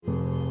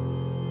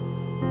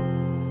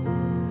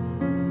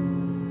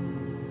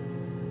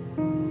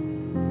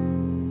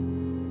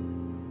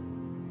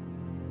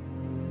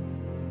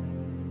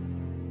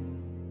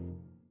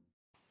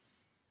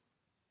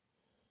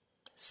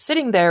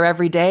Sitting there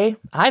every day,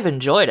 I've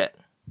enjoyed it.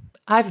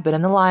 I've been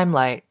in the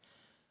limelight.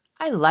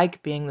 I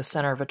like being the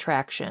center of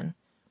attraction.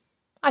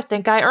 I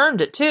think I earned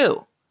it,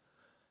 too.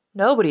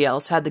 Nobody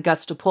else had the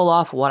guts to pull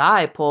off what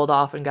I pulled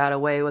off and got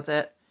away with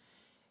it.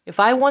 If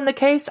I won the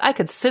case, I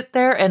could sit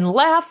there and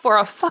laugh for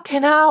a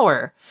fucking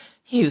hour.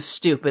 You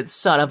stupid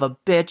son of a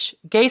bitch.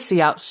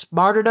 Gacy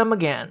outsmarted him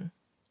again.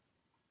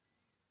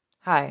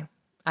 Hi,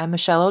 I'm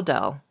Michelle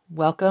Odell.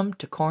 Welcome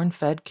to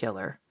Corn-Fed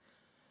Killer.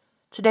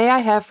 Today I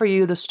have for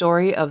you the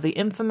story of the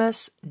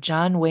infamous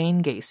John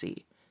Wayne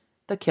Gacy,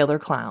 the killer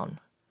clown.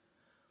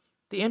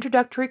 The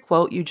introductory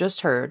quote you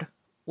just heard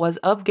was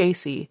of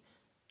Gacy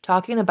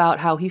talking about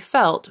how he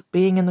felt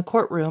being in the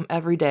courtroom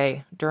every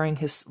day during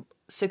his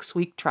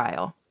 6-week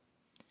trial.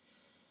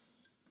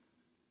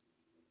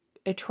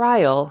 A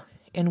trial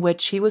in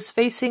which he was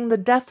facing the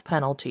death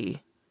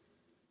penalty,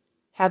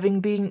 having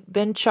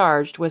been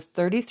charged with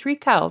 33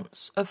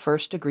 counts of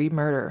first-degree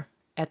murder.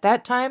 At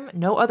that time,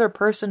 no other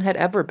person had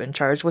ever been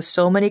charged with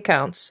so many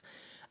counts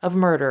of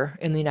murder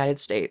in the United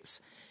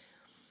States.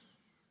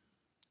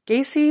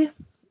 Gacy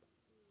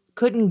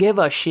couldn't give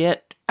a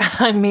shit.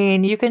 I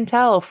mean, you can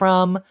tell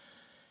from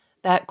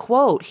that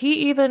quote.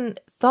 He even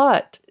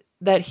thought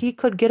that he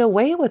could get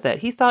away with it.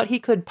 He thought he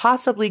could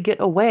possibly get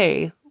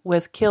away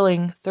with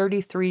killing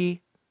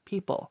 33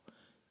 people.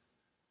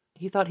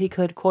 He thought he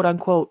could,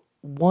 quote-unquote,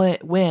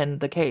 win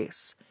the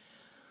case.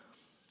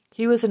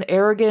 He was an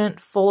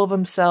arrogant, full of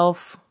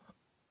himself,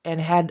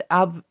 and had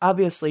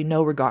obviously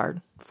no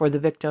regard for the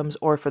victims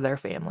or for their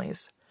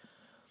families.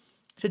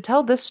 To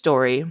tell this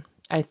story,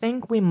 I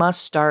think we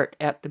must start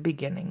at the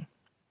beginning.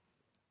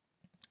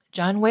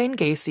 John Wayne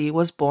Gacy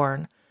was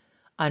born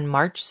on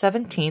March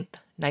 17th,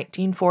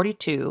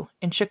 1942,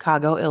 in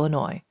Chicago,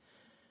 Illinois.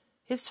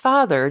 His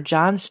father,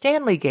 John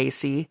Stanley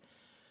Gacy,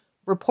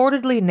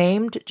 reportedly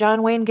named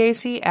John Wayne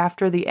Gacy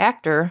after the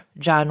actor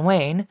John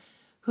Wayne,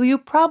 who you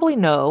probably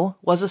know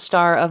was a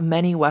star of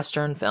many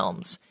Western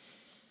films.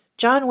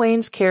 John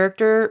Wayne's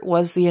character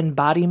was the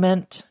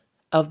embodiment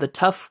of the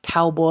tough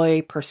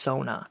cowboy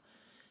persona.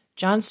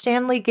 John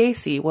Stanley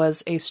Gacy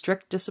was a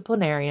strict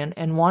disciplinarian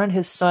and wanted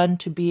his son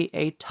to be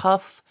a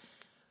tough,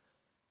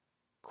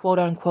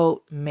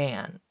 quote-unquote,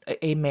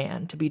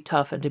 to be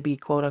tough and to be,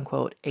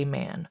 quote-unquote, a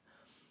man.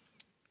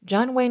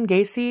 John Wayne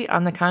Gacy,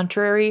 on the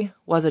contrary,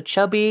 was a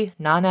chubby,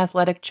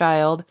 non-athletic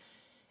child,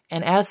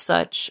 and as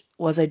such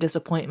was a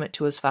disappointment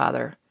to his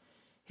father.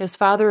 His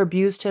father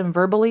abused him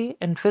verbally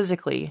and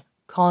physically,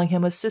 calling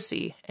him a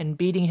sissy and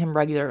beating him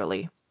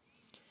regularly.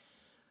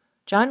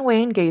 John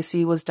Wayne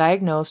Gacy was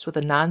diagnosed with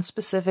a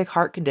nonspecific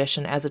heart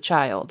condition as a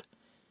child.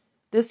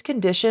 This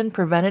condition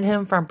prevented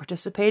him from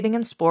participating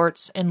in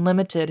sports and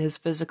limited his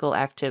physical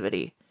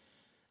activity.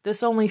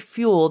 This only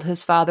fueled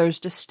his father's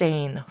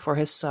disdain for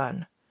his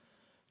son.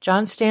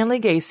 John Stanley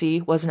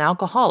Gacy was an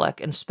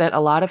alcoholic and spent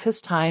a lot of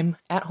his time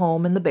at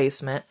home in the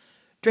basement,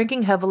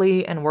 drinking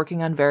heavily and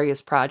working on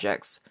various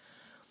projects.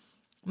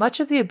 Much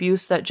of the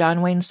abuse that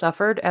John Wayne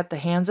suffered at the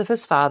hands of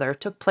his father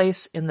took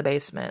place in the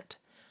basement.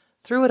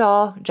 Through it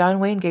all, John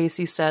Wayne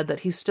Gacy said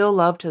that he still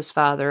loved his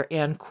father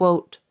and,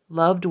 quote,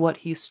 loved what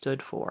he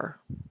stood for.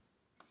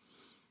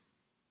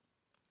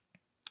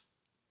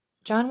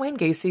 John Wayne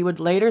Gacy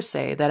would later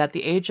say that at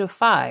the age of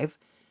 5,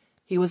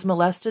 he was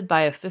molested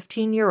by a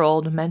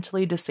 15-year-old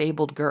mentally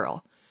disabled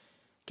girl.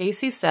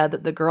 Gacy said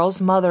that the girl's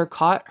mother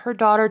caught her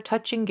daughter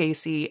touching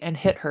Gacy and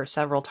hit her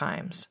several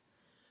times.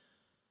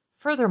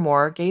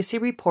 Furthermore, Gacy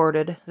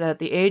reported that at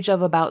the age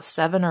of about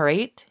 7 or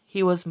 8,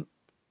 he was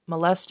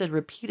molested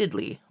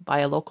repeatedly by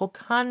a local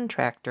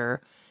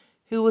contractor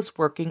who was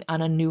working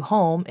on a new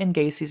home in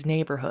Gacy's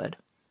neighborhood.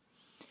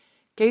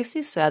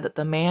 Gacy said that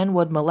the man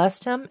would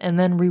molest him and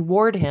then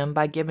reward him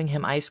by giving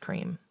him ice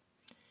cream.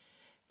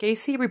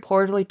 Gacy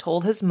reportedly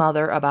told his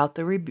mother about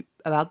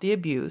the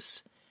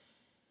abuse,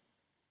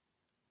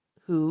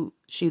 who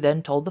she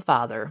then told the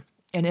father,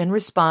 and in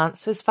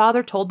response, his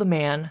father told the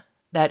man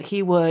that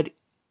he would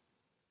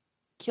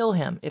kill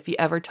him if he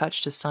ever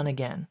touched his son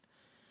again.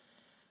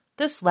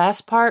 This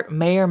last part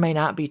may or may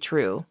not be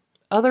true.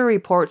 Other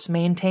reports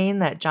maintain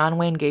that John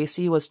Wayne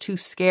Gacy was too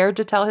scared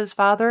to tell his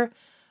father,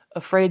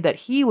 afraid that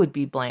he would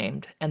be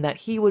blamed and that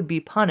he would be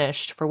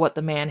punished for what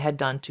the man had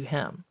done to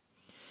him.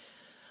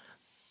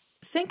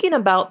 Thinking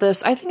about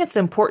this, I think it's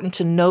important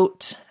to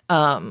note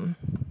the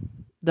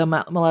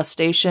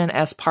molestation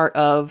as part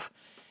of,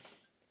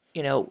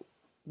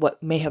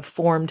 what may have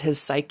formed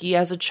his psyche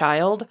as a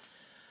child.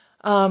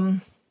 But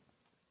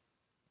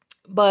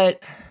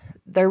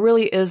there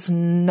really is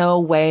no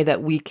way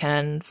that we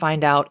can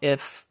find out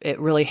if it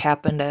really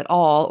happened at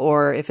all,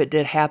 or if it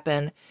did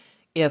happen,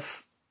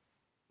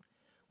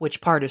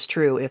 which part is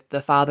true, if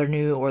the father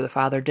knew or the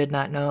father did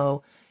not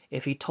know,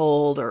 if he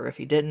told or if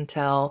he didn't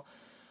tell.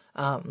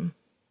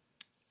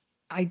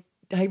 I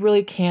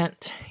really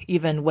can't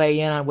even weigh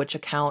in on which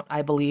account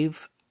I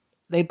believe.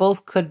 They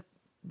both could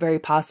very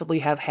possibly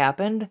have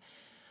happened.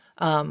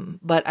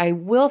 But I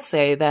will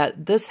say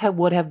that this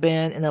would have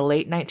been in the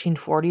late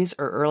 1940s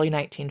or early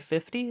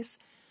 1950s.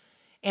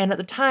 And at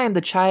the time,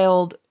 the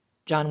child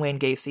John Wayne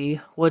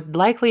Gacy, would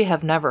likely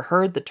have never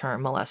heard the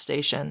term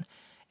molestation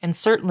and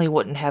certainly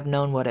wouldn't have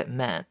known what it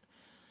meant.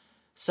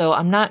 So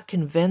I'm not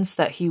convinced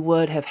that he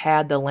would have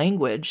had the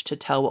language to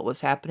tell what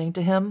was happening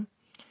to him.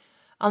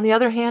 On the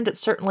other hand, it's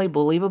certainly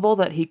believable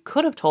that he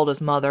could have told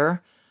his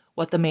mother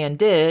what the man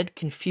did,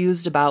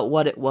 confused about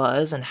what it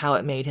was and how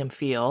it made him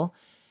feel,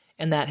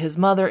 and that his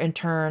mother in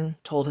turn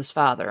told his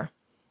father.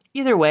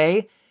 Either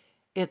way,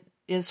 it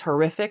is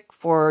horrific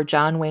for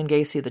John Wayne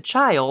Gacy the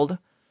child,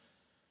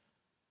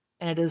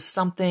 and it is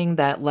something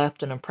that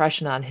left an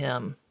impression on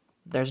him.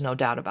 There's no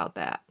doubt about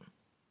that.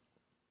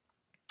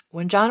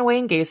 When John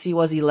Wayne Gacy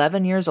was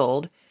 11 years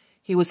old,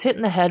 he was hit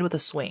in the head with a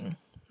swing.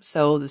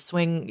 So the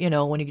swing,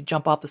 when you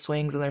jump off the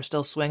swings and they're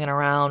still swinging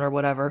around or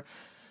whatever,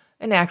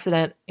 an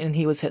accident, and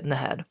he was hit in the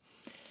head.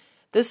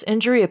 This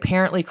injury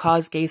apparently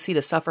caused Gacy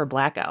to suffer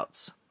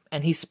blackouts,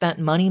 and he spent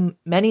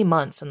many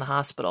months in the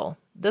hospital.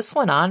 This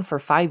went on for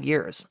 5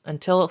 years,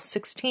 until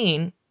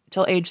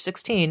age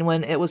 16,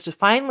 when it was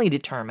finally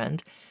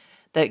determined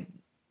that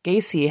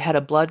Gacy had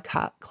a blood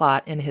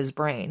clot in his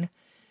brain.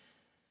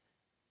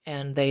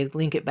 And they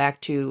link it back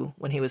to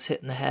when he was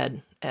hit in the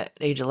head at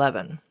age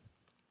 11.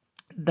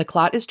 The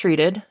clot is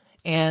treated,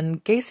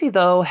 and Gacy,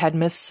 though, had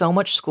missed so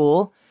much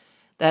school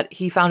that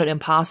he found it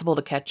impossible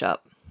to catch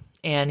up,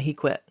 and he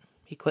quit.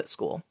 He quit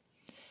school.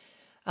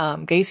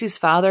 Gacy's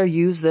father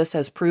used this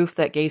as proof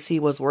that Gacy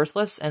was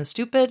worthless and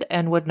stupid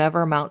and would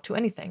never amount to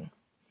anything.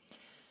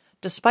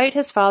 Despite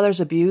his father's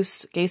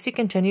abuse, Gacy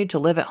continued to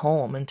live at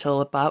home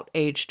until about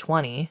age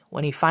 20,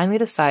 when he finally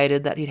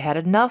decided that he'd had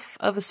enough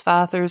of his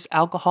father's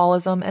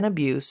alcoholism and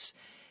abuse.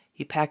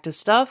 He packed his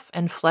stuff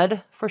and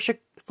fled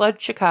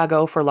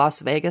Chicago for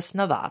Las Vegas,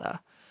 Nevada.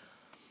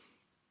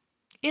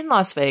 In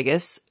Las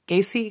Vegas,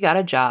 Gacy got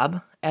a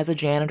job as a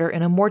janitor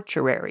in a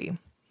mortuary.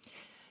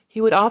 He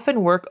would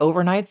often work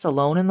overnights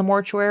alone in the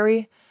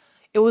mortuary.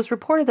 It was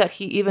reported that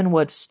he even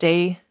would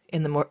stay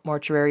in the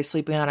mortuary,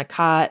 sleeping on a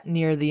cot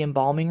near the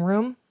embalming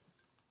room.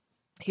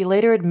 He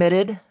later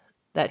admitted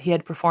that he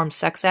had performed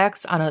sex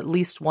acts on at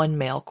least one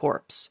male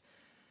corpse.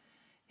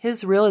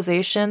 His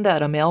realization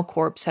that a male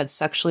corpse had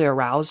sexually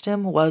aroused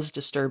him was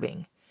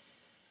disturbing.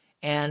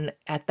 And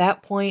at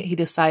that point, he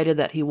decided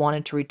that he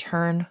wanted to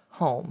return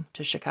home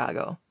to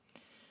Chicago.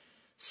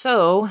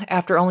 So,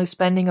 after only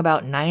spending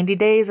about 90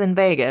 days in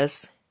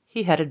Vegas,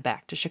 he headed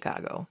back to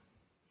Chicago.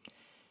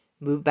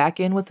 Moved back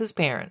in with his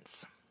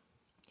parents.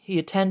 He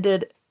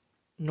attended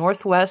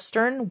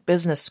Northwestern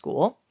Business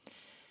School.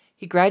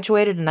 He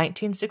graduated in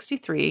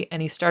 1963,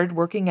 and he started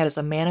working as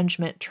a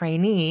management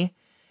trainee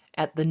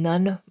at the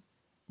Nunn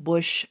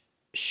Bush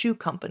Shoe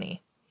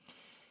Company.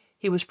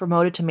 He was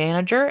promoted to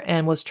manager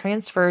and was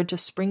transferred to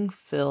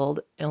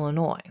Springfield,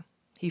 Illinois.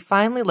 He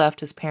finally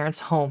left his parents'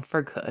 home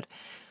for good.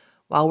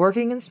 While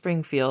working in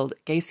Springfield,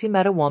 Gacy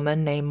met a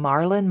woman named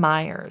Marlyn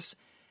Myers,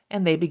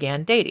 and they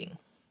began dating.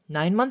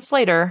 9 months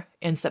later,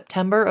 in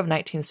September of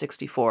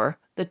 1964,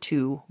 the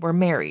two were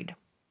married.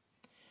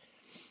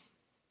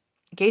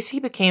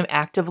 Gacy became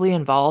actively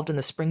involved in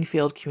the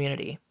Springfield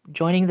community,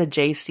 joining the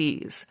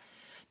JCs.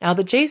 Now,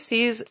 the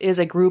JCs is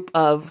a group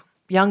of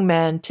young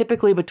men,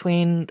 typically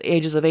between the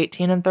ages of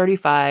 18 and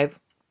 35,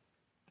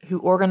 who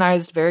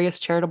organized various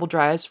charitable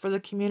drives for the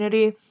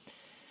community,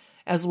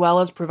 as well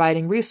as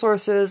providing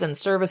resources and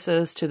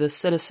services to the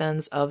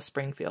citizens of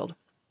Springfield.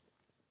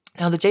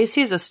 Now, the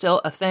JCs is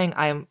still a thing,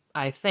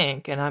 I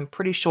think, and I'm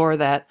pretty sure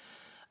that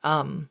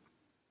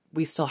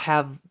we still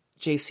have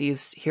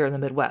JCs here in the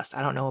Midwest.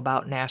 I don't know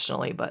about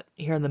nationally, but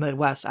here in the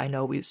Midwest, I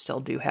know we still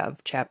do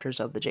have chapters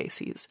of the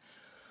JCs.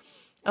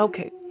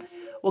 Okay,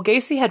 well,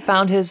 Gacy had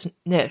found his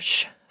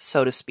niche,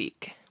 so to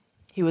speak.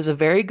 He was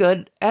very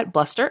good at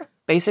bluster,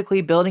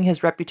 basically building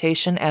his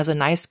reputation as a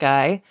nice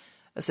guy,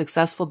 a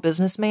successful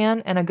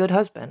businessman, and a good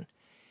husband.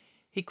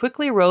 He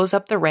quickly rose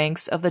up the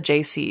ranks of the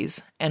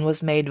JCs and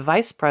was made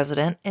vice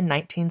president in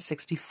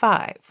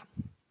 1965.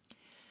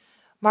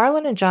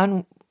 Marlyn and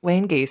John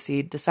Wayne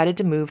Gacy decided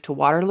to move to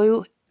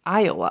Waterloo,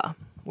 Iowa,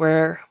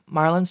 where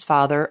Marlyn's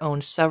father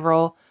owned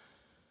several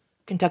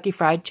Kentucky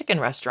Fried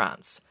Chicken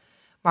restaurants.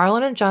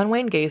 Marlyn and John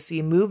Wayne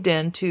Gacy moved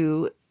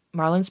into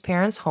Marlyn's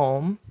parents'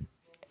 home,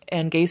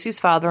 and Gacy's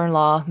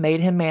father-in-law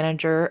made him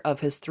manager of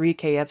his 3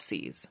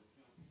 KFCs.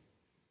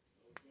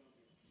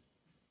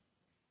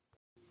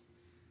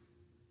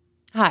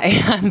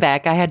 Hi, I'm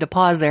back. I had to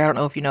pause there. I don't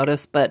know if you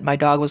noticed, but my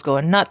dog was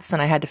going nuts,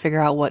 and I had to figure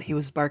out what he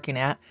was barking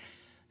at.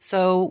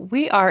 So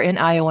we are in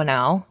Iowa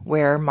now,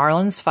 where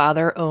Marlyn's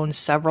father owns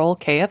several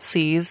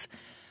KFCs,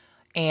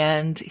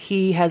 and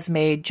he has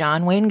made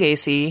John Wayne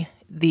Gacy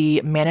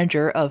the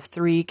manager of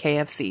 3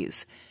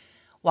 KFCs.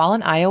 While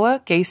in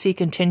Iowa, Gacy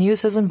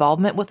continues his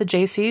involvement with the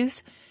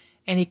JCs,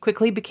 and he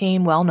quickly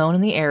became well known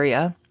in the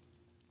area.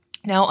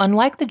 Now,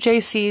 unlike the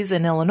JCs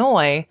in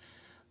Illinois,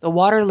 the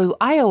Waterloo,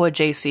 Iowa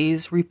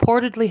JCs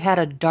reportedly had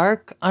a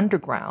dark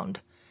underground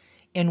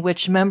in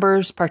which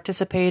members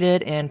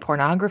participated in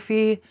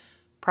pornography,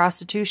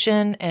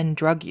 prostitution, and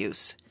drug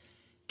use.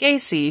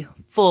 Gacy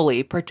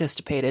fully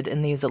participated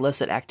in these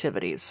illicit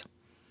activities.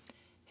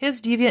 His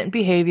deviant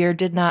behavior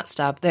did not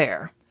stop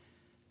there.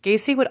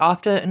 Gacy would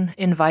often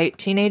invite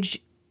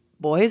teenage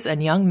boys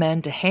and young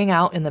men to hang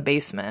out in the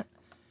basement,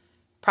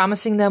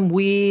 promising them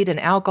weed and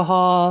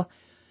alcohol,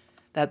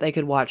 that they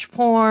could watch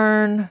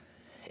porn,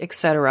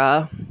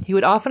 etc. He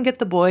would often get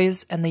the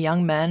boys and the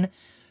young men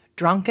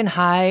drunk and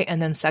high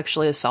and then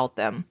sexually assault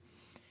them.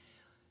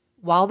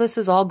 While this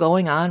is all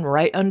going on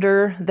right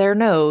under their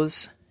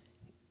nose,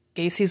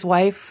 Gacy's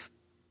wife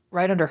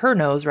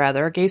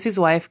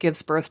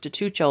gives birth to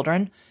 2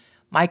 children,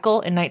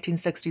 Michael in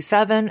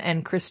 1967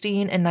 and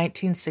Christine in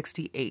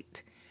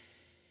 1968.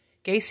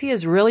 Gacy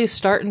is really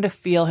starting to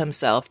feel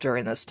himself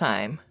during this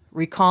time,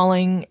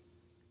 recalling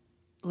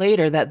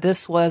later that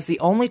this was the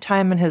only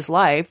time in his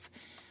life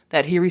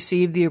that he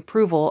received the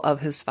approval of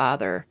his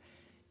father.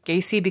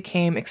 Gacy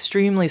became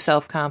extremely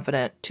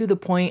self-confident to the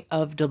point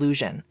of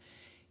delusion.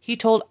 He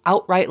told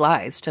outright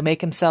lies to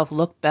make himself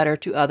look better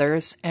to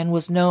others and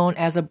was known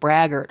as a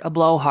braggart, a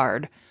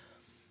blowhard.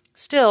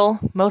 Still,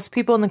 most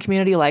people in the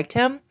community liked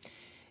him,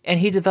 and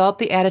he developed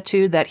the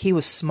attitude that he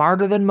was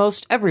smarter than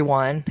most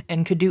everyone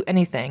and could do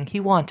anything he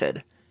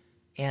wanted.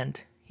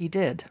 And he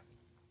did.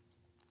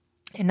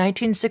 In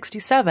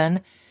 1967,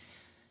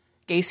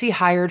 Gacy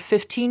hired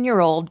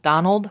 15-year-old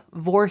Donald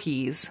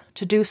Voorhees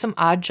to do some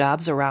odd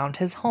jobs around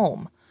his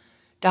home.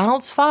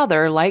 Donald's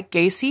father, like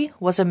Gacy,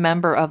 was a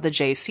member of the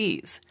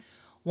JCs.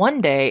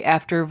 One day,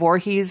 after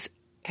Voorhees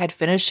had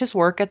finished his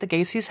work at the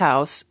Gacy's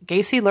house,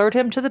 Gacy lured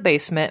him to the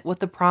basement with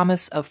the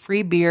promise of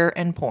free beer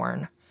and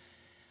porn.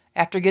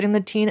 After getting the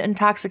teen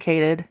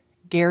intoxicated,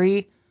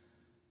 Gacy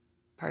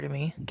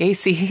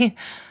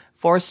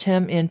forced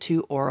him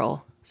into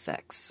oral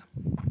sex.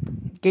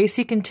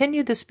 Gacy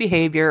continued this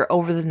behavior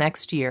over the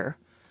next year,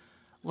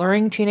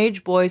 luring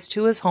teenage boys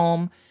to his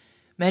home,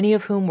 many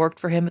of whom worked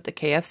for him at the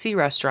KFC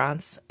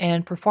restaurants,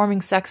 and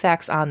performing sex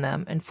acts on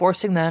them and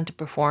forcing them to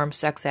perform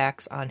sex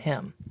acts on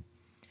him.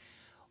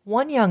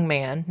 One young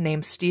man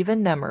named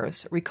Stephen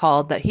Nemmers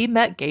recalled that he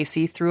met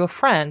Gacy through a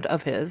friend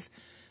of his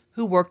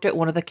who worked at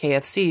one of the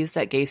KFCs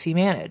that Gacy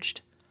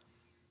managed.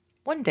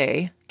 One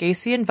day,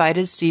 Gacy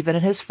invited Stephen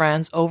and his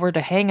friends over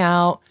to hang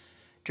out,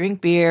 drink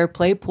beer,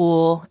 play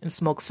pool, and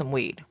smoke some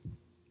weed.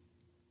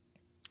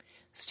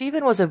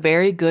 Stephen was a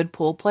very good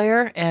pool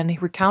player, and he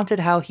recounted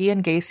how he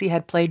and Gacy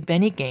had played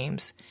many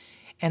games,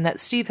 and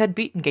that Steve had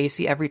beaten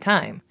Gacy every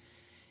time.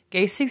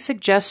 Gacy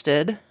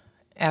suggested,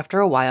 after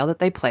a while, that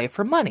they play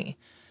for money.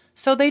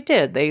 So they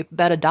did. They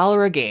bet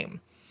 $1 a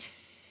game.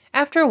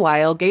 After a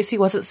while, Gacy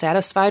wasn't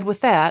satisfied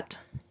with that,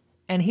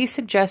 and he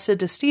suggested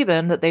to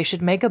Stephen that they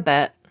should make a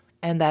bet,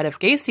 and that if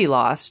Gacy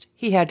lost,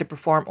 he had to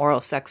perform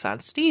oral sex on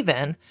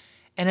Stephen,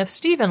 and if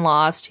Stephen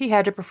lost, he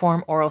had to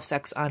perform oral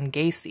sex on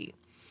Gacy.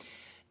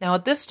 Now,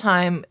 at this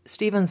time,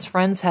 Stephen's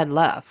friends had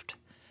left,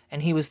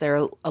 and he was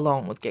there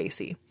alone with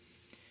Gacy.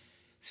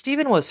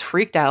 Stephen was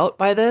freaked out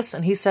by this,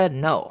 and he said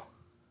no.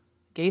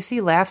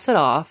 Gacy laughs it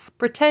off,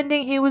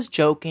 pretending he was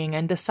joking,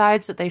 and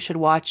decides that they should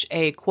watch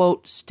a,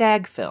 quote,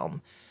 stag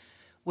film,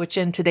 which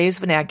in today's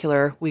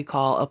vernacular we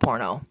call a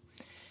porno.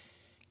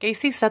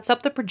 Gacy sets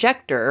up the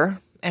projector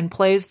and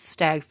plays the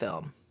stag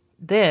film.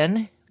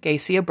 Then,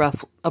 Gacy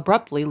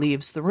abruptly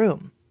leaves the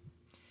room.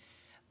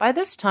 By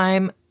this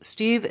time,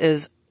 Steve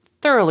is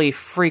thoroughly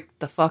freaked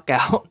the fuck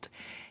out,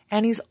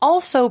 and he's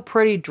also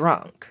pretty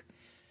drunk.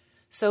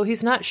 So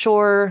he's not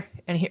sure,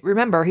 and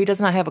remember, he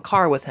does not have a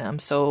car with him,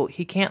 so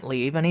he can't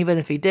leave, and even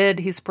if he did,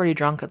 he's pretty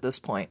drunk at this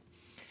point.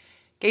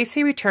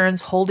 Gacy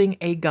returns holding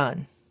a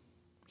gun.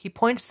 He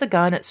points the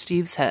gun at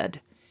Steve's head.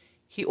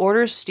 He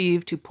orders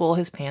Steve to pull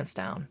his pants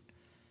down.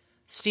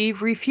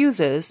 Steve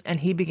refuses, and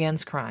he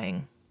begins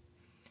crying.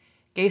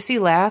 Gacy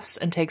laughs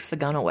and takes the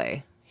gun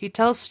away. He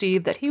tells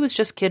Steve that he was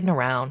just kidding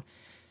around,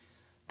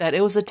 that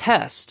it was a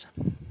test.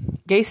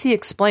 Gacy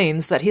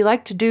explains that he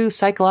liked to do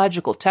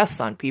psychological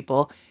tests on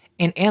people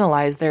and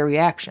analyze their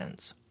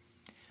reactions.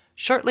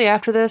 Shortly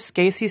after this,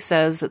 Gacy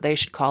says that they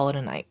should call it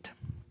a night.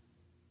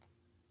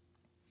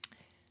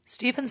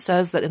 Stephen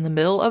says that in the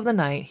middle of the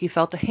night he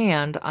felt a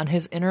hand on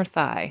his inner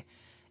thigh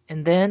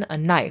and then a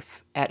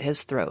knife at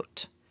his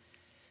throat.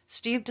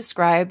 Steve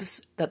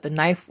describes that the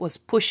knife was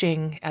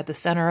pushing at the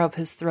center of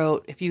his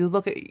throat. If you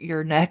look at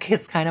your neck,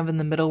 it's kind of in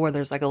the middle where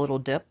there's like a little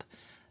dip.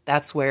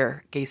 That's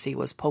where Gacy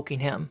was poking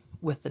him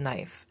with the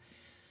knife.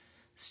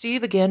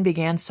 Steve again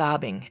began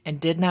sobbing and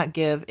did not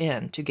give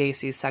in to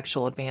Gacy's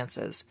sexual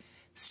advances.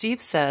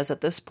 Steve says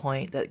at this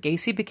point that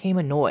Gacy became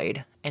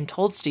annoyed and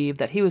told Steve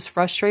that he was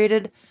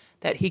frustrated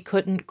that he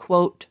couldn't,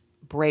 quote,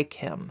 break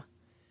him.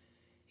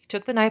 He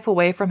took the knife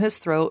away from his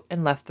throat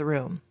and left the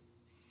room.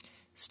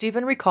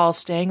 Stephen recalls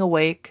staying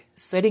awake,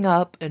 sitting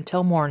up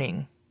until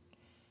morning,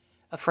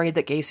 afraid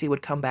that Gacy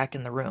would come back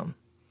in the room.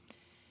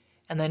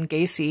 And then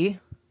Gacy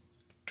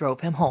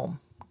drove him home.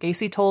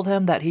 Gacy told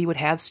him that he would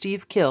have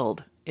Steve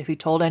killed if he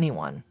told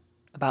anyone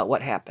about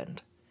what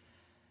happened.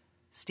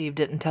 Steve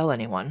didn't tell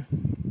anyone.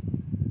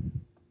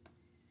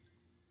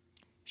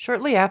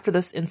 Shortly after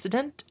this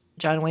incident,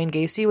 John Wayne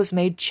Gacy was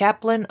made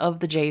chaplain of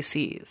the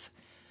JCs.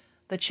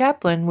 The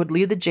chaplain would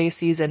lead the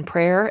JCs in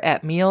prayer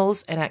at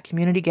meals and at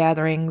community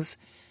gatherings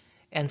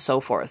and so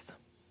forth.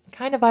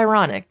 Kind of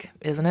ironic,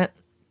 isn't it?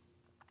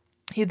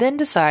 He then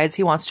decides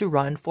he wants to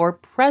run for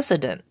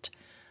president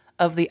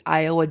of the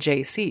Iowa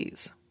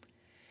Jaycees.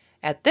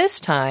 At this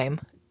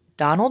time,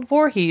 Donald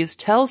Voorhees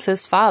tells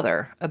his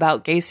father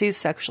about Gacy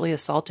sexually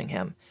assaulting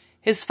him.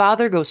 His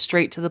father goes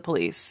straight to the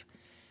police.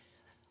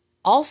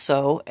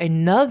 Also,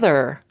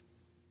 another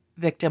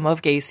victim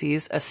of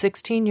Gacy's, a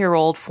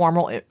 16-year-old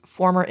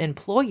former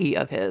employee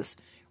of his,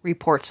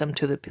 reports him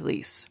to the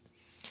police.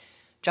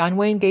 John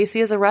Wayne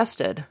Gacy is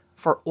arrested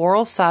for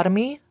oral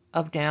sodomy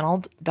of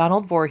Donald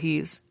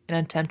Voorhees and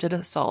attempted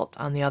assault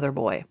on the other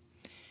boy.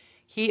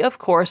 He, of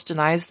course,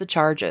 denies the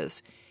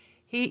charges.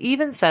 He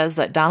even says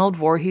that Donald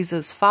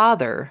Voorhees'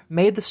 father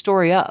made the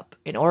story up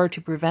in order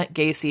to prevent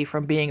Gacy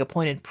from being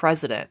appointed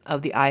president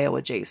of the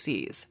Iowa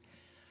Jaycees.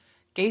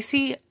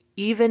 Gacy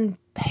even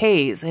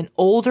pays an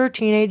older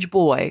teenage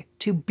boy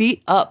to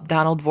beat up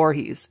Donald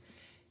Voorhees.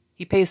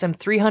 He pays him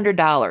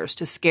 $300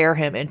 to scare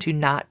him into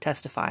not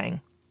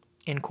testifying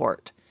in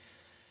court.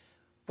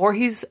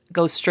 Voorhees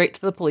goes straight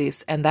to the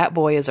police, and that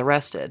boy is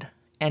arrested.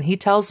 And he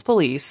tells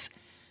police,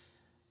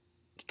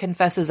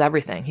 confesses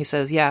everything. He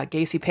says, yeah,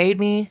 Gacy paid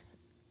me,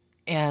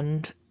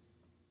 and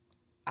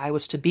I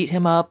was to beat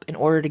him up in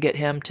order to get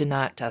him to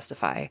not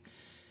testify.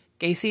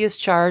 Gacy is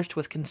charged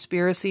with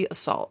conspiracy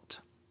assault.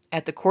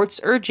 At the court's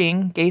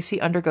urging,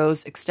 Gacy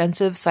undergoes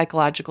extensive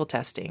psychological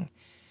testing.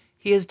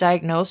 He is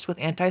diagnosed with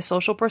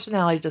antisocial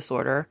personality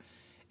disorder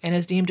and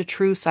is deemed a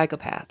true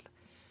psychopath.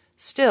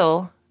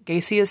 Still,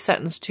 Gacy is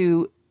sentenced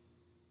to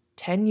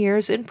 10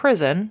 years in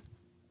prison,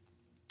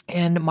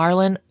 and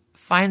Marlon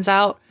finds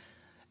out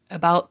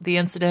about the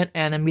incident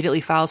and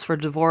immediately files for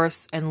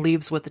divorce and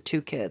leaves with the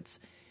 2 kids.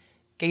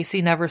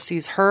 Gacy never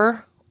sees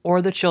her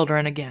or the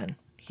children again.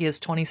 He is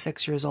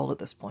 26 years old at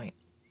this point.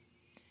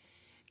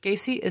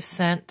 Gacy is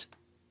sent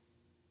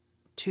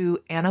to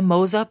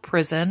Anamosa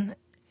Prison,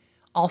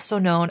 also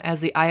known as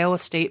the Iowa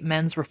State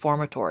Men's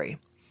Reformatory.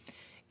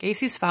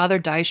 Gacy's father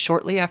dies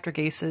shortly after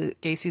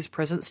Gacy's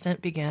prison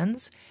stint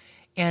begins,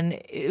 and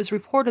it was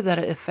reported that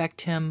it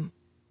affected him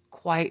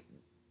quite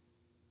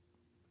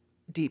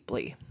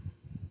deeply.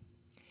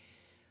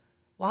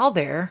 While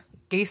there,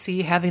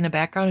 Gacy, having a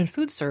background in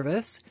food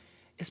service,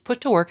 is put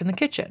to work in the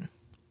kitchen.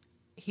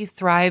 He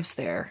thrives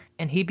there,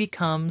 and he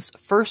becomes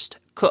first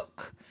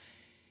cook.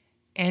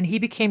 And he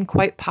became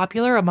quite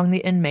popular among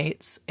the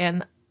inmates,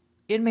 and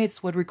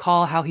inmates would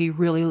recall how he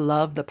really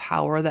loved the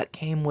power that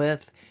came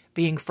with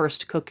being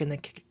first cook in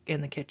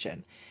the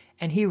kitchen.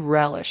 And he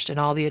relished in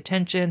all the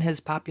attention, his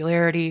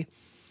popularity.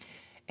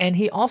 And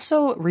he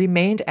also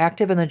remained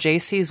active in the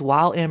Jaycees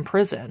while in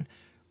prison,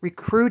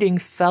 recruiting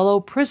fellow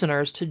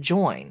prisoners to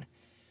join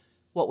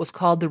what was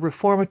called the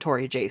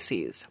Reformatory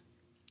Jaycees.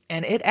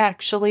 And it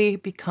actually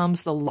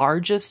becomes the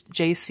largest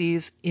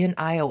Jaycees in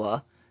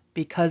Iowa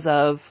because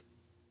of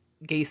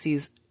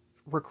Gacy's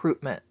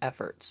recruitment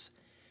efforts.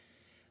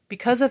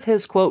 Because of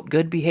his, quote,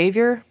 good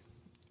behavior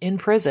in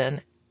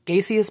prison,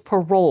 Gacy is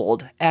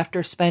paroled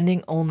after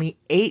spending only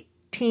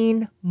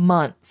 18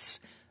 months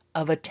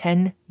of a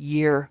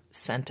 10-year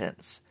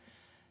sentence.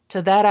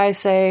 To that I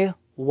say,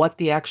 what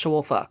the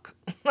actual fuck?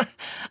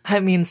 I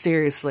mean,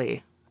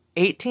 seriously.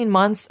 18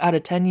 months out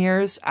of 10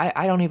 years?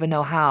 I don't even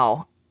know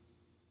how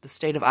the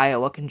state of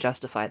Iowa can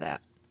justify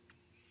that.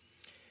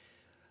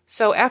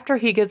 So after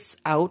he gets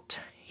out,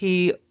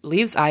 he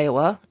leaves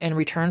Iowa and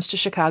returns to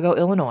Chicago,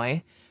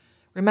 Illinois.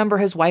 Remember,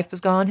 his wife is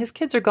gone, his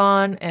kids are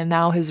gone, and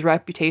now his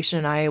reputation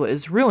in Iowa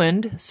is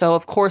ruined, so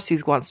of course he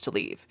wants to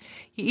leave.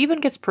 He even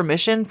gets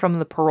permission from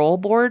the parole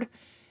board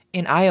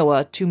in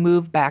Iowa to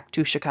move back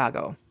to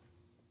Chicago.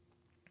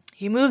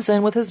 He moves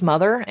in with his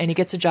mother, and he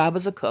gets a job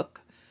as a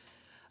cook.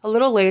 A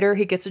little later,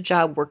 he gets a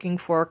job working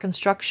for a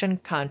construction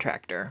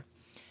contractor.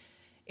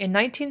 In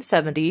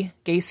 1970,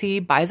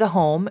 Gacy buys a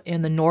home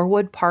in the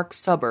Norwood Park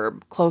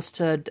suburb close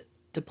to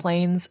Des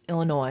Plaines,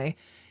 Illinois,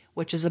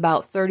 which is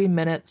about 30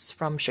 minutes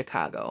from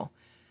Chicago.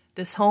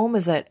 This home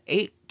is at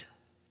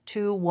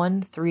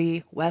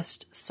 8213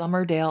 West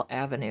Summerdale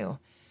Avenue,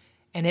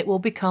 and it will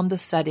become the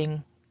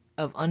setting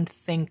of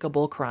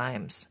unthinkable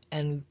crimes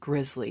and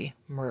grisly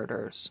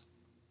murders.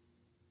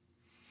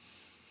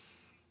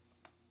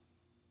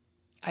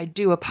 I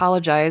do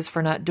apologize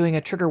for not doing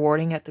a trigger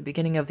warning at the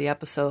beginning of the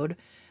episode,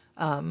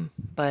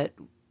 but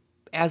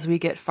as we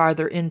get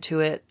farther into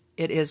it,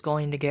 it is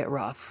going to get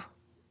rough.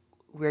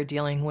 We're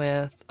dealing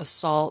with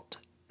assault,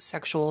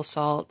 sexual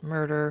assault,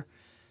 murder.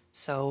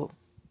 So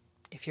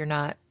if you're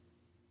not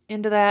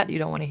into that, you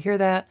don't want to hear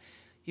that,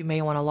 you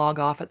may want to log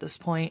off at this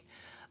point.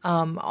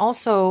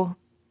 Also,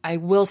 I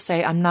will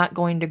say I'm not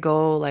going to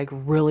go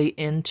really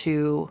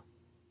into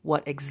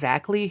what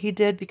exactly he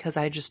did because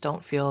I just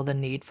don't feel the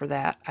need for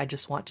that. I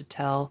just want to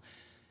tell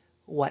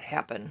what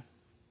happened.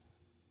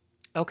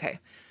 Okay,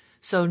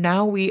 so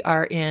now we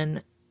are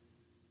in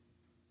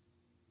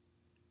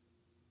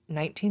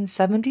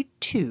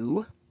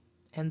 1972,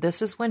 and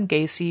this is when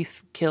Gacy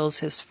kills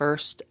his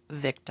first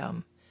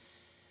victim.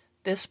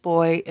 This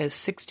boy is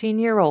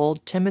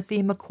 16-year-old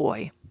Timothy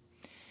McCoy.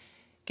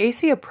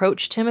 Gacy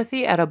approached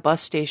Timothy at a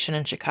bus station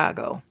in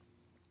Chicago.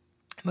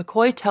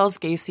 McCoy tells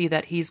Gacy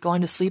that he's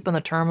going to sleep in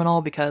the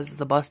terminal because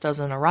the bus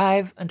doesn't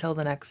arrive until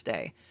the next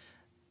day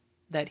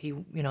that he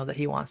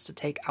wants to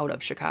take out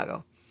of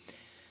Chicago.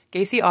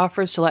 Gacy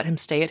offers to let him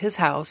stay at his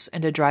house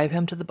and to drive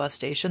him to the bus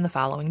station the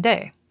following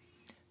day.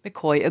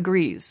 McCoy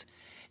agrees.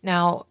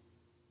 Now,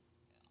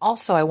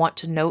 also I want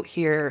to note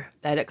here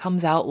that it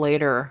comes out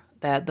later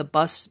that the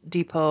bus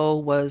depot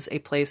was a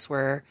place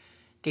where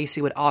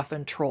Gacy would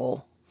often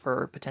troll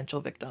for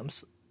potential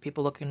victims,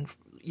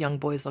 young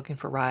boys looking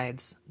for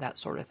rides, that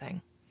sort of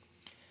thing.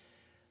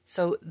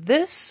 So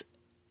this,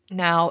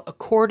 now,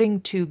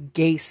 according to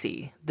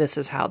Gacy, this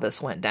is how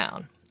this went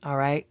down. All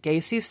right.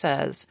 Gacy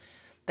says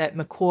that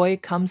McCoy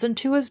comes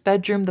into his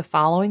bedroom the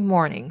following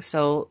morning.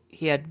 So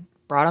he had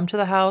brought him to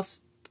the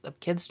house. The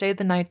kid stayed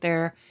the night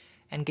there.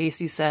 And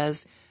Gacy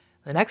says,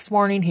 the next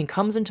morning he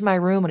comes into my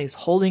room and he's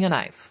holding a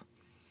knife.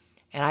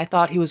 And I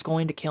thought he was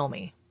going to kill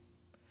me.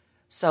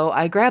 So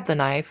I grabbed the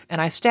knife and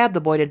I stabbed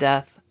the boy to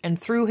death and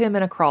threw him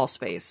in a crawl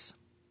space.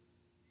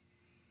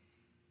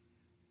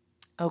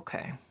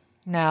 Okay.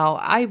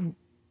 Now,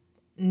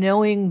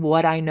 knowing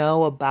what I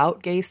know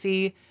about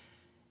Gacy,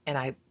 and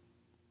I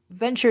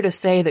venture to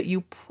say that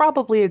you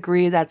probably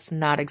agree that's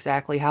not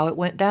exactly how it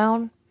went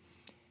down.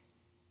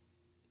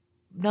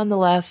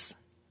 Nonetheless,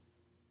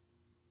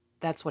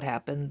 that's what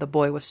happened. The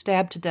boy was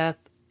stabbed to death,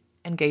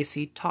 and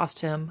Gacy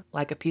tossed him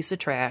like a piece of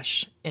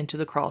trash into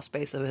the crawl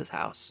space of his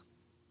house.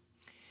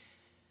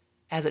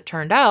 As it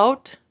turned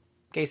out,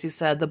 Gacy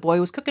said the boy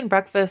was cooking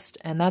breakfast,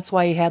 and that's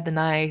why he had the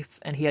knife,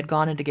 and he had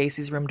gone into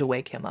Gacy's room to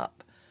wake him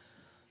up.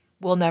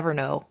 We'll never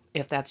know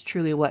if that's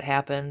truly what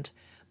happened,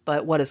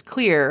 but what is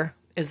clear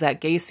is that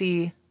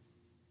Gacy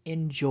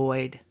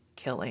enjoyed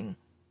killing.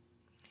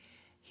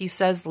 He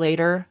says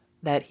later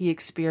that he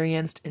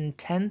experienced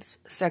intense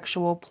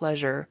sexual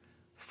pleasure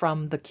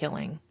from the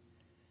killing,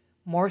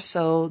 more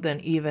so than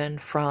even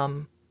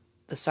from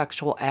the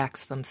sexual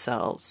acts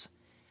themselves.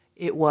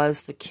 It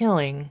was the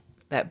killing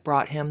that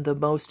brought him the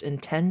most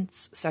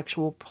intense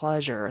sexual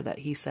pleasure that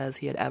he says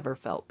he had ever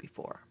felt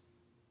before.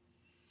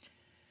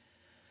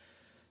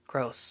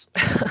 Gross.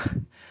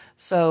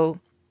 So,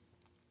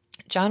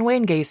 John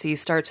Wayne Gacy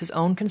starts his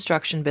own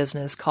construction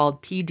business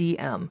called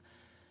PDM,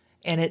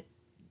 and it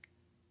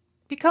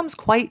becomes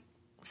quite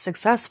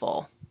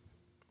successful.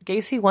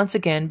 Gacy once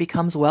again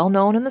becomes well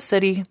known in the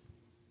city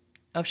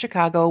of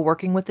Chicago,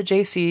 working with the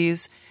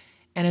JCs,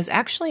 and is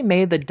actually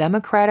made the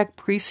Democratic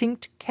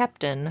precinct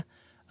captain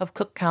of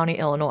Cook County,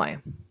 Illinois.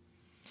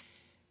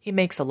 He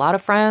makes a lot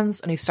of friends,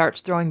 and he starts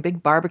throwing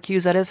big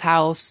barbecues at his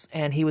house,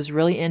 and he was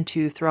really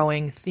into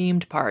throwing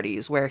themed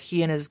parties where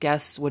he and his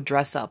guests would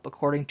dress up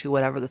according to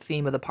whatever the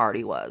theme of the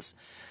party was.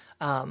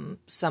 Some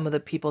of the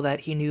people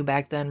that he knew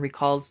back then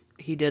recalls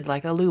he did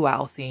like a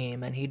luau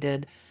theme, and he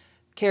did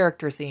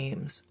character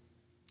themes,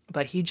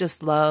 but he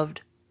just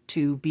loved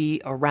to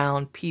be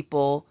around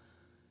people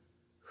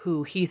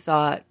who he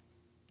thought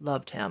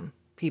loved him,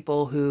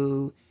 people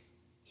who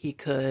he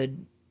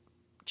could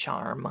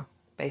charm,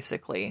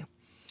 basically.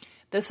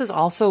 This is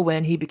also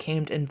when he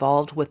became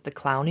involved with the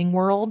clowning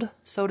world,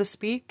 so to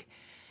speak,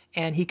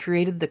 and he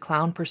created the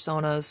clown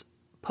personas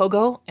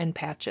Pogo and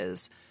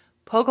Patches.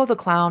 Pogo the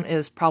Clown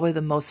is probably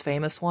the most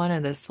famous one,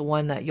 and it's the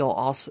one that you'll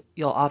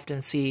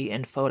often see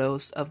in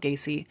photos of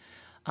Gacy.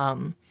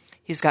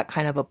 He's got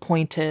kind of a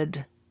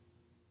pointed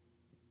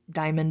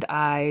diamond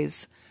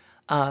eyes,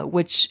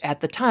 which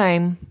at the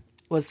time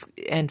was,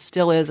 and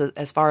still is,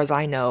 as far as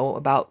I know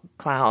about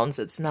clowns,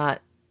 it's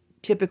not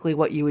typically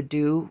what you would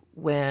do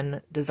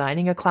when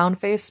designing a clown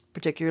face,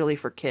 particularly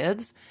for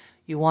kids.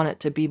 You want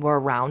it to be more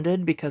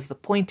rounded because the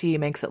pointy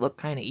makes it look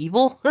kind of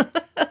evil.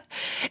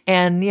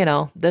 And,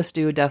 this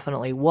dude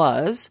definitely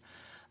was.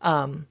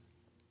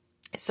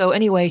 So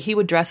anyway, he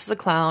would dress as a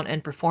clown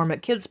and perform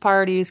at kids'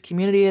 parties,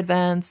 community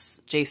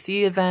events,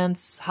 JC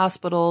events,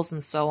 hospitals,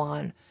 and so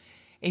on.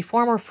 A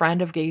former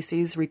friend of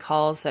Gacy's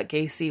recalls that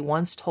Gacy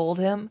once told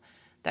him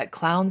that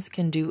clowns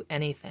can do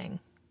anything.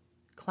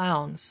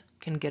 Clowns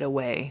can get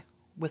away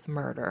with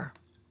murder.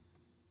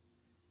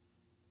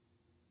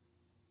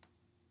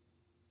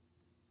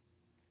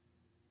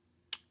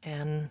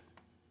 And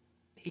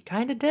he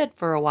kind of did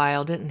for a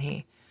while, didn't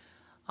he?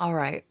 All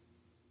right.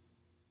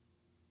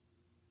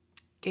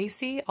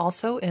 Gacy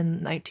also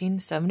in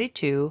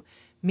 1972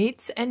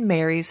 meets and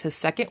marries his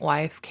second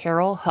wife,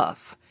 Carol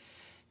Huff.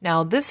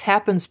 Now, this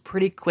happens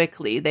pretty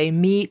quickly. They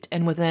meet,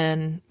 and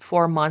within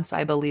 4 months,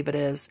 I believe it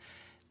is,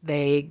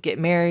 they get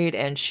married,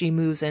 and she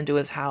moves into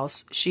his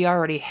house. She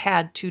already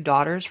had 2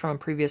 daughters from a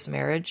previous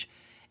marriage,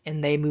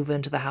 and they move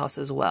into the house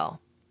as well.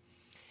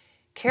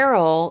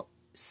 Carol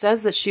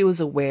says that she was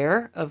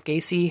aware of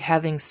Gacy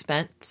having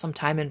spent some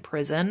time in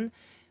prison,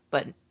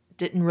 but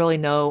didn't really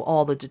know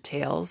all the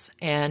details,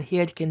 and he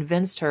had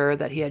convinced her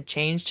that he had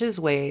changed his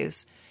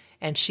ways,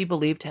 and she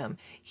believed him.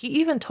 He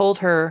even told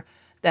her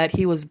that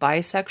he was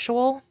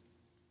bisexual,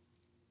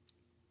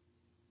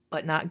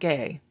 but not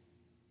gay.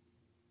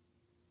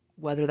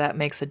 Whether that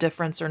makes a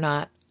difference or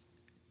not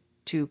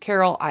to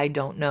Carol, I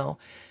don't know.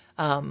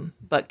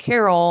 But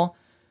Carol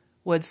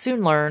would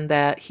soon learn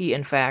that he,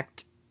 in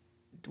fact,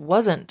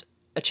 wasn't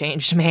a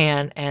changed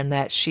man and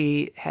that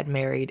she had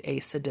married a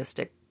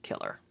sadistic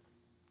killer.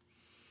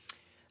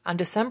 On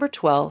December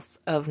 12th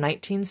of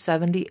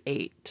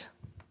 1978,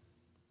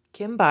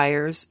 Kim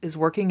Byers is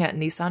working at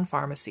Nissan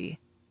Pharmacy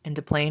in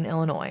Des Plaines,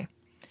 Illinois.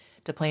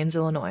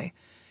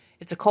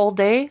 It's a cold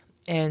day,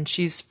 and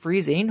she's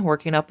freezing,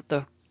 working up at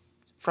the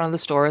front of the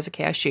store as a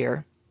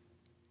cashier.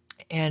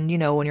 And,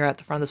 when you're at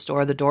the front of the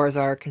store, the doors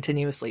are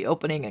continuously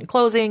opening and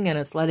closing, and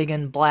it's letting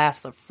in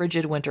blasts of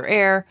frigid winter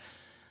air.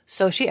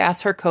 So she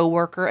asks her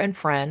coworker and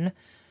friend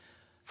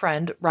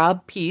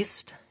Rob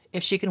Peast,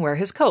 if she can wear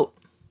his coat.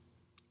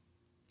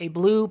 A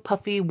blue,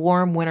 puffy,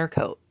 warm winter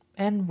coat.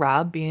 And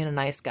Rob, being a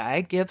nice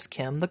guy, gives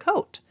Kim the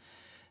coat.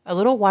 A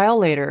little while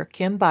later,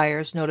 Kim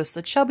Byers noticed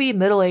a chubby,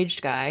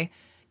 middle-aged guy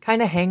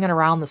kind of hanging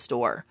around the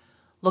store,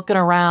 looking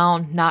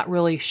around, not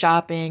really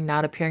shopping,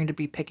 not appearing to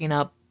be picking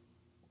up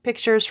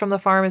pictures from the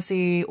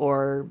pharmacy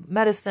or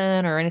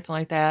medicine or anything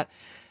like that.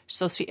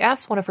 So she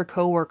asks one of her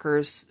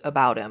coworkers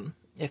about him,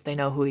 if they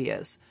know who he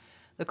is.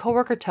 The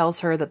coworker tells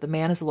her that the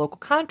man is a local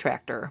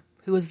contractor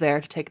who is there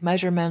to take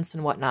measurements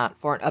and whatnot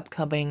for an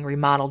upcoming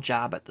remodel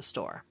job at the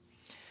store.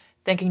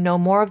 Thinking no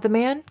more of the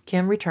man,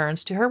 Kim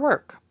returns to her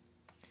work.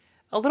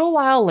 A little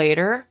while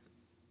later,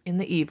 in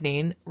the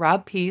evening,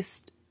 Rob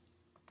Peast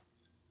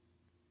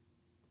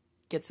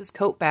gets his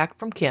coat back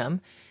from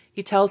Kim.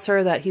 He tells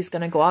her that he's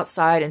going to go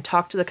outside and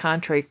talk to the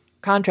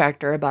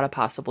contractor about a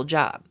possible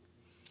job.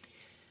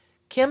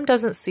 Kim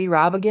doesn't see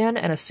Rob again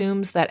and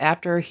assumes that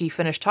after he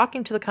finished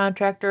talking to the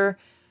contractor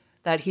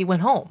that he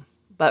went home.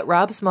 But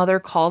Rob's mother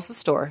calls the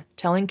store,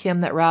 telling Kim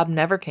that Rob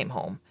never came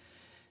home.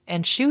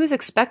 And she was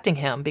expecting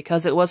him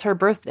because it was her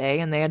birthday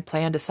and they had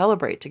planned to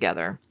celebrate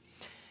together.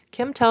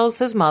 Kim tells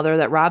his mother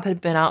that Rob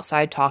had been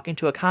outside talking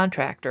to a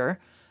contractor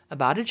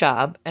about a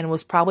job and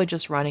was probably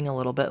just running a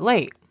little bit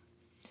late.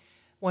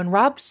 When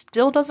Rob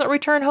still doesn't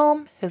return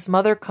home, his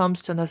mother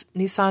comes to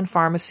Nissan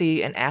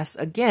Pharmacy and asks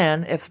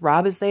again if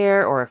Rob is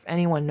there or if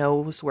anyone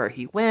knows where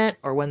he went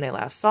or when they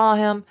last saw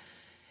him.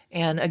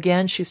 And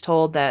again, she's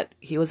told that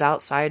he was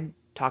outside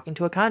talking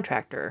to a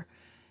contractor.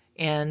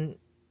 And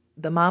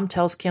the mom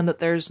tells Kim that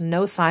there's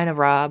no sign of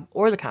Rob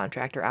or the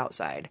contractor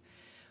outside.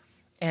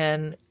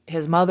 And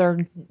his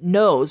mother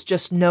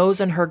just knows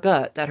in her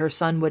gut that her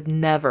son would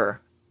never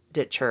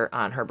ditch her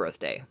on her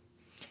birthday.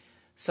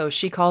 So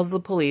she calls the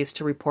police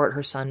to report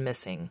her son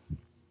missing.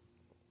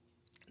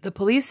 The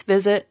police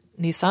visit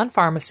Nissan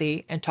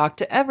Pharmacy and talk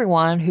to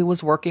everyone who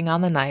was working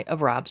on the night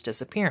of Rob's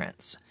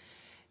disappearance.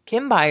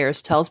 Kim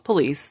Byers tells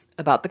police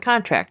about the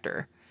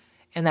contractor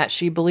and that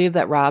she believed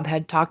that Rob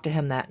had talked to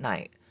him that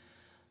night.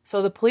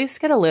 So the police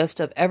get a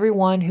list of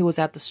everyone who was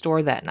at the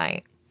store that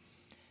night.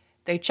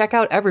 They check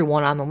out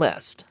everyone on the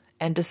list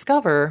and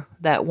discover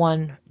that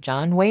one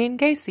John Wayne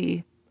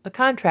Gacy, a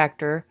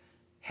contractor,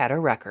 had a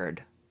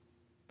record.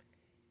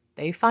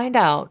 They find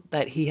out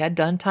that he had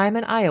done time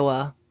in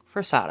Iowa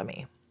for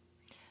sodomy.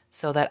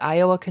 So that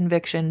Iowa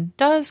conviction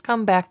does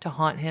come back to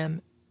haunt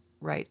him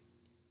right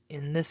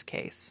in this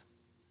case.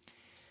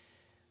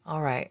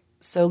 All right.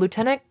 So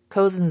Lieutenant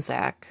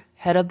Kozenzak,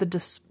 head of the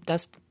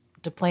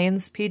Des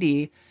Plaines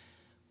PD,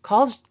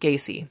 calls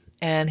Gacy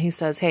and he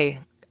says, "Hey,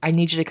 I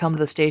need you to come to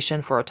the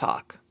station for a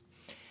talk."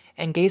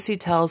 And Gacy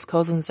tells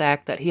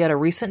Kozenzak that he had a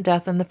recent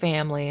death in the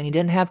family and he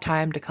didn't have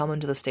time to come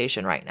into the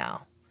station right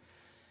now.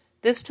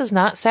 This does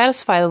not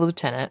satisfy the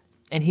lieutenant,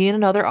 and he and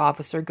another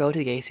officer go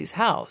to Gacy's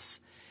house.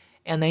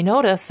 And they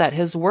notice that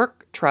his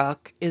work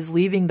truck is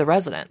leaving the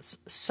residence,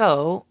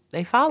 so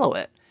they follow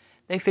it.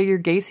 They figure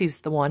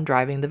Gacy's the one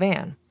driving the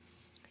van.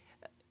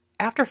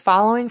 After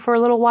following for a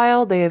little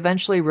while, they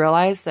eventually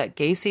realize that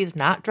Gacy's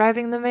not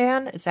driving the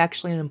van. It's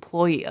actually an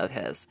employee of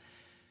his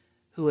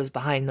who is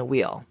behind the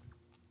wheel.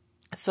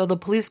 So the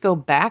police go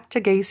back to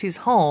Gacy's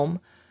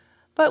home,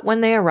 but when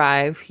they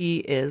arrive, he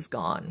is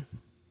gone.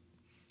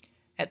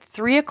 At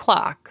 3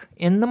 o'clock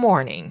in the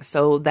morning,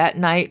 so that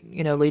night,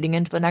 leading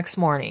into the next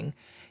morning,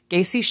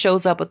 Gacy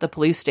shows up at the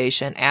police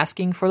station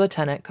asking for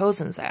Lieutenant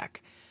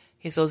Kozenzak.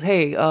 He says,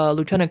 "Hey,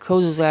 Lieutenant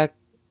Kozenzak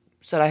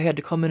said I had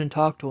to come in and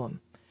talk to him."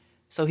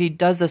 So he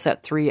does this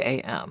at 3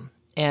 a.m.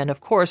 And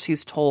of course,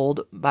 he's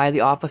told by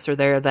the officer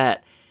there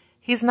that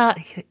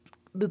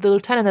the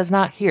lieutenant is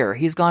not here.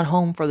 He's gone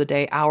home for the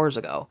day hours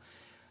ago.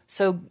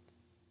 So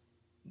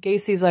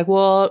Gacy's like,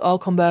 "Well, I'll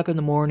come back in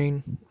the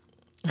morning."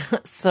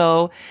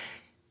 So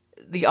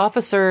the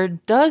officer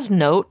does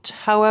note,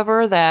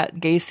 however, that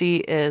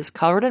Gacy is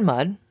covered in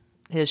mud.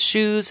 His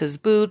shoes, his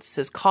boots,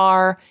 his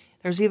car.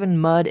 There's even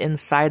mud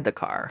inside the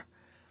car.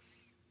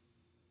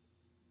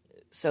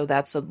 So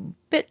that's a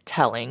bit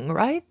telling,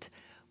 right?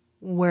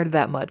 Where did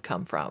that mud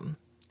come from?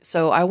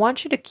 So I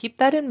want you to keep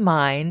that in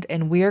mind,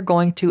 and we are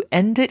going to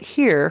end it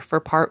here for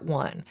part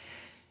 1.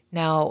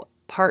 Now,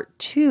 part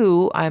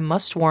 2, I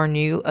must warn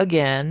you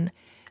again,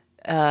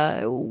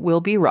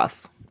 will be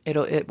rough.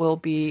 It will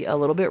be a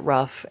little bit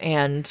rough,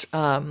 and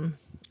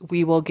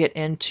we will get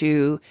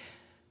into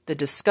the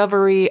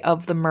discovery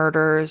of the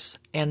murders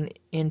and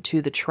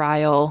into the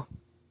trial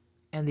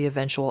and the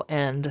eventual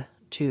end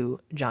to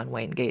John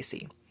Wayne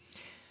Gacy.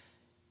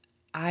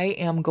 I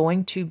am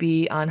going to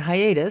be on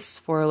hiatus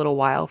for a little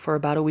while, for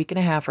about a week and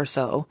a half or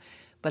so,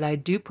 but I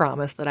do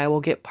promise that I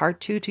will get part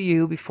 2 to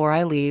you before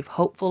I leave,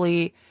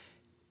 hopefully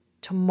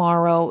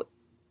tomorrow,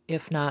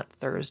 if not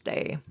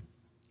Thursday.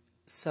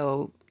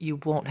 So you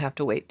won't have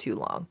to wait too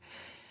long.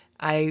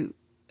 I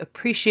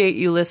appreciate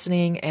you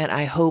listening, and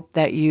I hope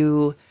that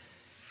you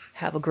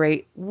have a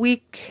great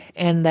week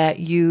and that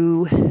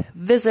you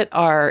visit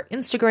our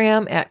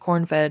Instagram at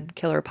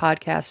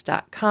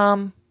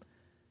cornfedkillerpodcast.com.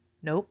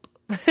 Nope,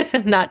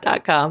 not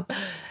 .com.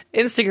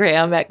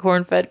 Instagram at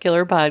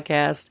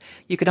cornfedkillerpodcast.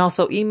 You can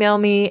also email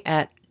me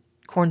at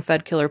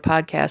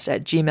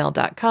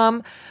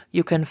cornfedkillerpodcast@gmail.com.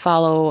 You can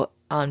follow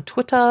on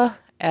Twitter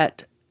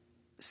at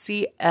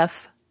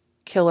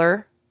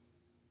CFKiller.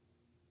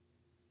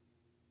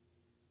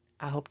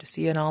 I hope to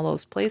see you in all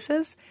those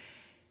places.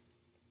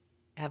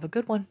 Have a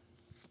good one.